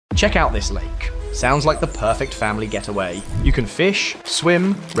Check out this lake. Sounds like the perfect family getaway. You can fish,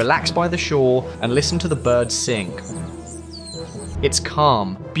 swim, relax by the shore, and listen to the birds sing. It's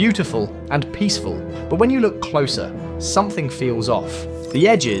calm, beautiful, and peaceful, but when you look closer, something feels off. The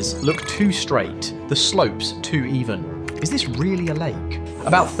edges look too straight, the slopes too even. Is this really a lake?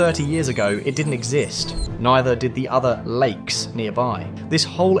 About 30 years ago, it didn't exist. Neither did the other lakes nearby. This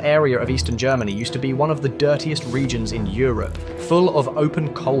whole area of eastern Germany used to be one of the dirtiest regions in Europe, full of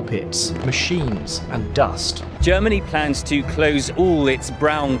open coal pits, machines, and dust. Germany plans to close all its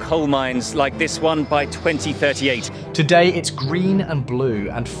brown coal mines like this one by 2038. Today, it's green and blue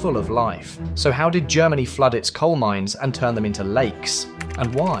and full of life. So how did Germany flood its coal mines and turn them into lakes?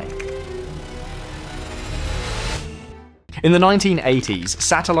 And why? In the 1980s,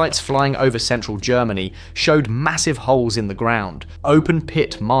 satellites flying over central Germany showed massive holes in the ground, open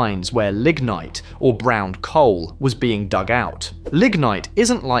pit mines where lignite, or brown coal, was being dug out. Lignite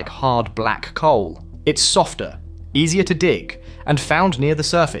isn't like hard black coal. It's softer, easier to dig, and found near the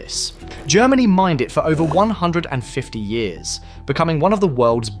surface. Germany mined it for over 150 years, becoming one of the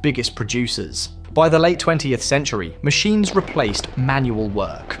world's biggest producers. By the late 20th century, machines replaced manual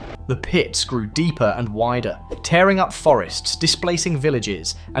work. The pits grew deeper and wider, tearing up forests, displacing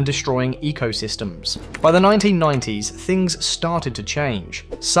villages, and destroying ecosystems. By the 1990s, things started to change.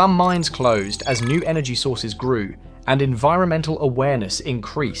 Some mines closed as new energy sources grew, and environmental awareness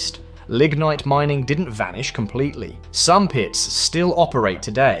increased. Lignite mining didn't vanish completely. Some pits still operate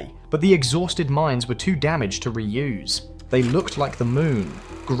today, but the exhausted mines were too damaged to reuse. They looked like the moon,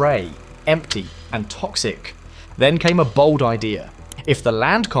 grey, empty, and toxic. Then came a bold idea. If the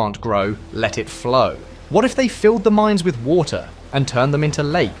land can't grow, let it flow. What if they filled the mines with water and turned them into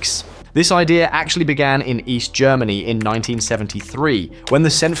lakes? This idea actually began in East Germany in 1973, when the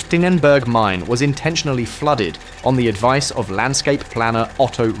Senftingenberg mine was intentionally flooded on the advice of landscape planner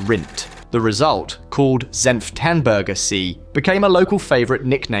Otto Rindt. The result, called Senftenberger See, became a local favourite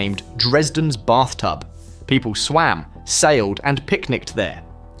nicknamed Dresden's bathtub. People swam, sailed, and picnicked there.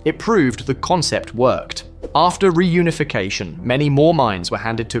 It proved the concept worked. After reunification, many more mines were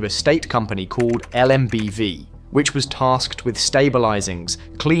handed to a state company called LMBV, which was tasked with stabilizing,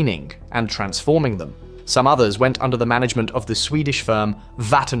 cleaning, and transforming them. Some others went under the management of the Swedish firm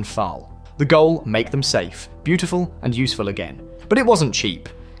Vattenfall. The goal, make them safe, beautiful, and useful again. But it wasn't cheap.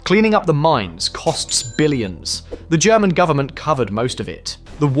 Cleaning up the mines costs billions. The German government covered most of it.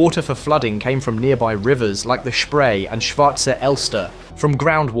 The water for flooding came from nearby rivers like the Spree and Schwarze Elster, from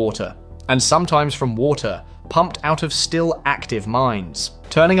groundwater, and sometimes from water pumped out of still active mines.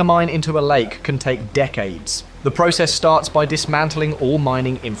 Turning a mine into a lake can take decades. The process starts by dismantling all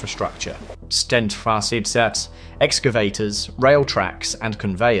mining infrastructure. Stentrasidsätze, excavators, rail tracks, and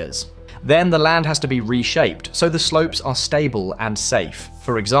conveyors. Then the land has to be reshaped so the slopes are stable and safe.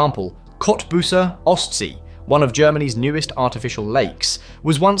 For example, Cottbuser Ostsee, one of Germany's newest artificial lakes,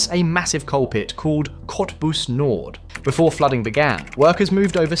 was once a massive coal pit called Cottbus Nord. Before flooding began, workers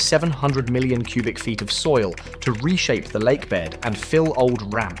moved over 700 million cubic feet of soil to reshape the lake bed and fill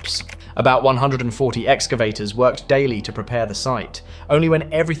old ramps. About 140 excavators worked daily to prepare the site. Only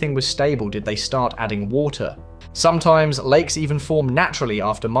when everything was stable did they start adding water. Sometimes lakes even form naturally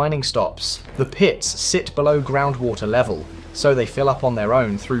after mining stops. The pits sit below groundwater level, so they fill up on their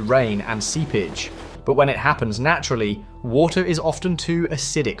own through rain and seepage. But when it happens naturally, water is often too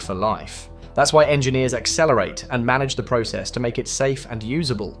acidic for life. That's why engineers accelerate and manage the process to make it safe and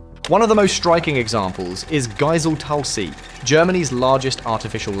usable. One of the most striking examples is Geiseltalsee, Germany's largest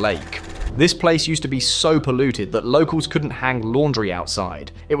artificial lake. This place used to be so polluted that locals couldn't hang laundry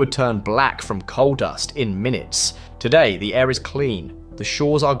outside. It would turn black from coal dust in minutes. Today, the air is clean, the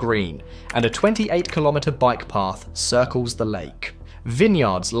shores are green, and a 28-kilometer bike path circles the lake.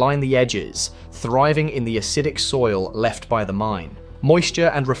 Vineyards line the edges, thriving in the acidic soil left by the mine.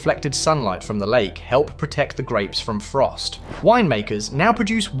 Moisture and reflected sunlight from the lake help protect the grapes from frost. Winemakers now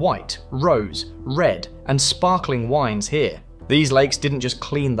produce white, rose, red, and sparkling wines here. These lakes didn't just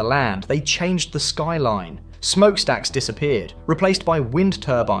clean the land, they changed the skyline. Smokestacks disappeared, replaced by wind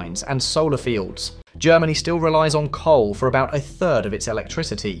turbines and solar fields. Germany still relies on coal for about a third of its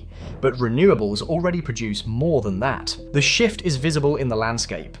electricity, but renewables already produce more than that. The shift is visible in the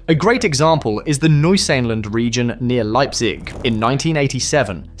landscape. A great example is the Neuseeland region near Leipzig. In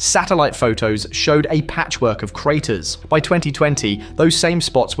 1987, satellite photos showed a patchwork of craters. By 2020, those same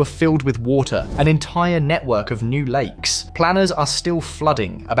spots were filled with water, an entire network of new lakes. Planners are still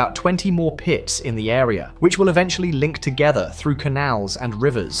flooding about 20 more pits in the area, which will eventually link together through canals and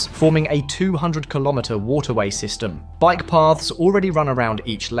rivers, forming a 200-kilometer waterway system. Bike paths already run around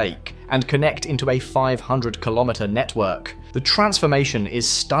each lake and connect into a 500-kilometer network. The transformation is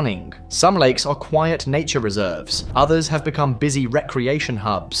stunning. Some lakes are quiet nature reserves, others have become busy recreation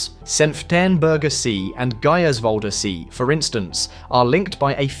hubs. Senftenberger and Geiseltalsee, for instance, are linked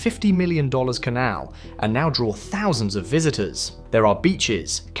by a $50 million canal and now draw thousands of visitors. There are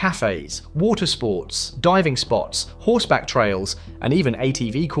beaches, cafes, water sports, diving spots, horseback trails, and even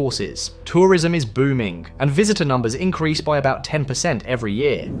ATV courses. Tourism is booming, and visitor numbers increase by about 10% every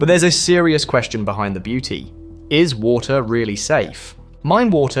year. But there's a serious question behind the beauty. Is water really safe?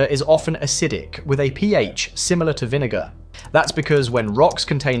 Mine water is often acidic, with a pH similar to vinegar. That's because when rocks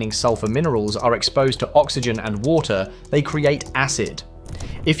containing sulfur minerals are exposed to oxygen and water, they create acid.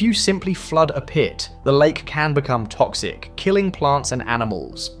 If you simply flood a pit, the lake can become toxic, killing plants and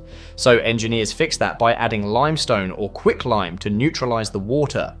animals. So engineers fix that by adding limestone or quicklime to neutralize the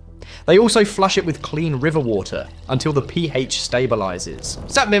water. They also flush it with clean river water until the pH stabilizes.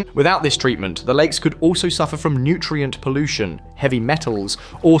 Without this treatment, the lakes could also suffer from nutrient pollution, heavy metals,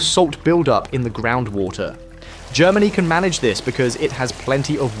 or salt buildup in the groundwater. Germany can manage this because it has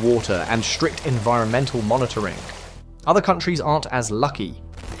plenty of water and strict environmental monitoring. Other countries aren't as lucky.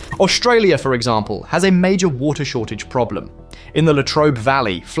 Australia, for example, has a major water shortage problem. In the Latrobe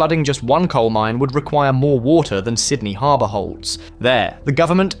Valley, flooding just one coal mine would require more water than Sydney Harbour holds. There, the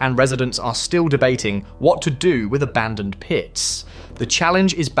government and residents are still debating what to do with abandoned pits. The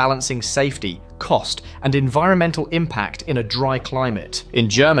challenge is balancing safety, cost, and environmental impact in a dry climate. In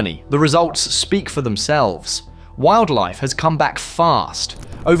Germany, the results speak for themselves. Wildlife has come back fast.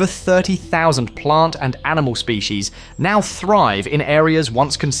 Over 30,000 plant and animal species now thrive in areas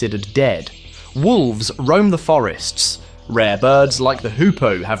once considered dead. Wolves roam the forests. Rare birds like the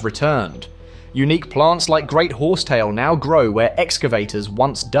hoopoe have returned. Unique plants like great horsetail now grow where excavators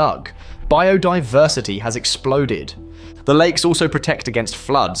once dug. Biodiversity has exploded. The lakes also protect against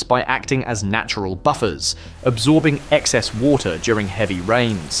floods by acting as natural buffers, absorbing excess water during heavy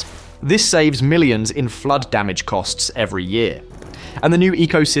rains. This saves millions in flood damage costs every year. And the new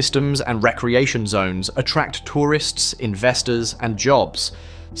ecosystems and recreation zones attract tourists, investors, and jobs.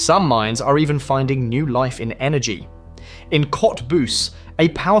 Some mines are even finding new life in energy. In Cottbuser, a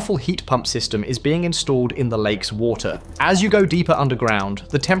powerful heat pump system is being installed in the lake's water. As you go deeper underground,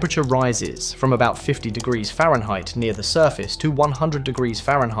 the temperature rises from about 50 degrees Fahrenheit near the surface to 100 degrees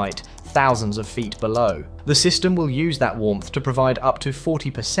Fahrenheit thousands of feet below. The system will use that warmth to provide up to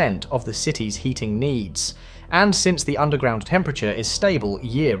 40% of the city's heating needs. And since the underground temperature is stable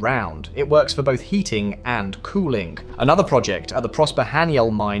year-round, it works for both heating and cooling. Another project at the Prosper Haniel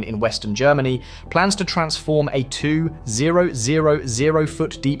mine in western Germany plans to transform a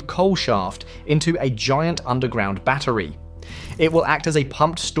 2,000-foot deep coal shaft into a giant underground battery. It will act as a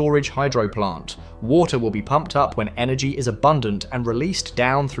pumped storage hydro plant. Water will be pumped up when energy is abundant and released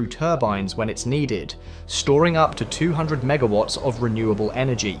down through turbines when it's needed, storing up to 200 megawatts of renewable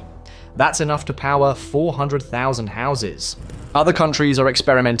energy. That's enough to power 400,000 houses. Other countries are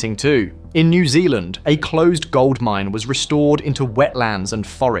experimenting too. In New Zealand, a closed gold mine was restored into wetlands and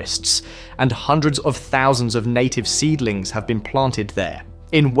forests, and hundreds of thousands of native seedlings have been planted there.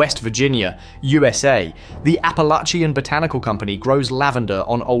 In West Virginia, USA, the Appalachian Botanical Company grows lavender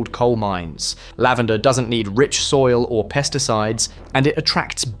on old coal mines. Lavender doesn't need rich soil or pesticides, and it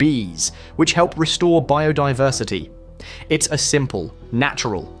attracts bees, which help restore biodiversity. It's a simple,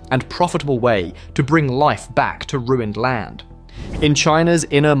 natural, and profitable way to bring life back to ruined land. In China's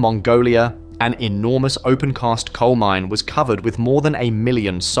Inner Mongolia, an enormous open-cast coal mine was covered with more than 1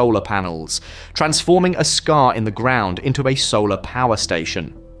 million solar panels, transforming a scar in the ground into a solar power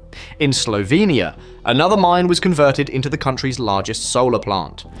station. In Slovenia, another mine was converted into the country's largest solar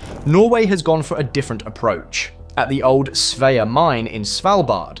plant. Norway has gone for a different approach. At the old Svea mine in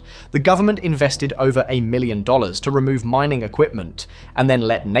Svalbard, the government invested over $1 million to remove mining equipment and then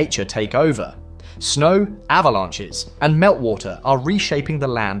let nature take over. Snow, avalanches, and meltwater are reshaping the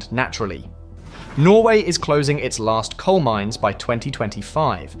land naturally. Norway is closing its last coal mines by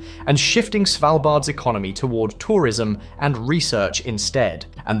 2025 and shifting Svalbard's economy toward tourism and research instead.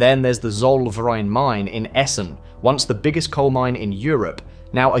 And then there's the Zollverein mine in Essen, once the biggest coal mine in Europe,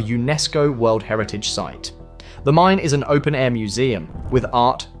 now a UNESCO World Heritage Site. The mine is an open-air museum, with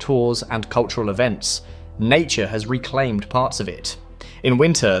art, tours, and cultural events. Nature has reclaimed parts of it. In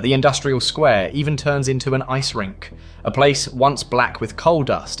winter, the industrial square even turns into an ice rink. A place once black with coal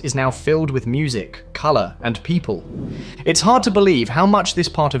dust is now filled with music, colour, and people. It's hard to believe how much this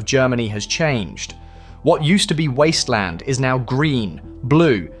part of Germany has changed. What used to be wasteland is now green,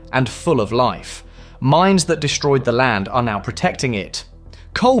 blue, and full of life. Mines that destroyed the land are now protecting it.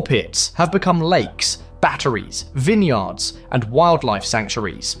 Coal pits have become lakes, batteries, vineyards, and wildlife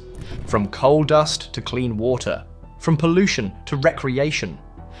sanctuaries. From coal dust to clean water, from pollution to recreation,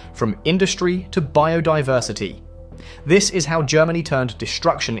 from industry to biodiversity. This is how Germany turned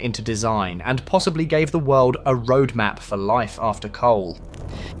destruction into design and possibly gave the world a roadmap for life after coal.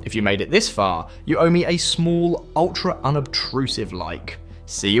 If you made it this far, you owe me a small, ultra unobtrusive like.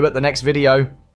 See you at the next video.